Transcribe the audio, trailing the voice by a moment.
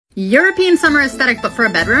European summer aesthetic, but for a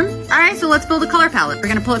bedroom? Alright, so let's build a color palette. We're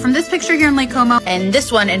gonna pull it from this picture here in Lake Como, and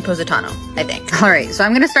this one in Positano, I think. Alright, so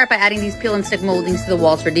I'm gonna start by adding these peel and stick moldings to the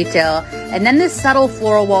walls for detail, and then this subtle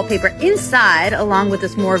floral wallpaper inside, along with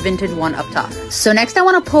this more vintage one up top. So next I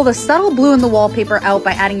wanna pull the subtle blue in the wallpaper out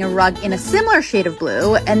by adding a rug in a similar shade of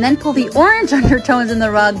blue, and then pull the orange undertones in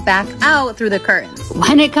the rug back out through the curtains.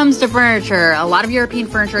 When it comes to furniture, a lot of European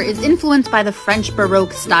furniture is influenced by the French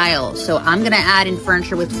Baroque style, so I'm gonna add in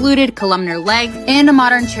furniture with fluted columnar legs and a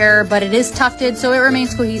modern chair, but it is tufted so it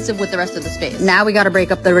remains cohesive with the rest of the space. Now we gotta break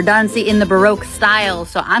up the redundancy in the Baroque style,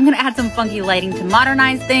 so I'm gonna add some funky lighting to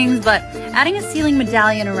modernize things, but adding a ceiling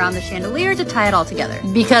medallion around the chandelier to tie it all together.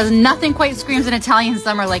 Because nothing quite screams an Italian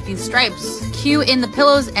summer like these stripes. Cue in the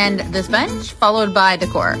pillows and this bench, followed by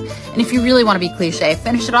decor. And if you really want to be cliche,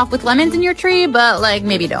 finish it off with lemons in your tree, but like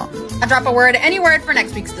maybe don't. I'll drop a word, any word for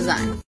next week's design.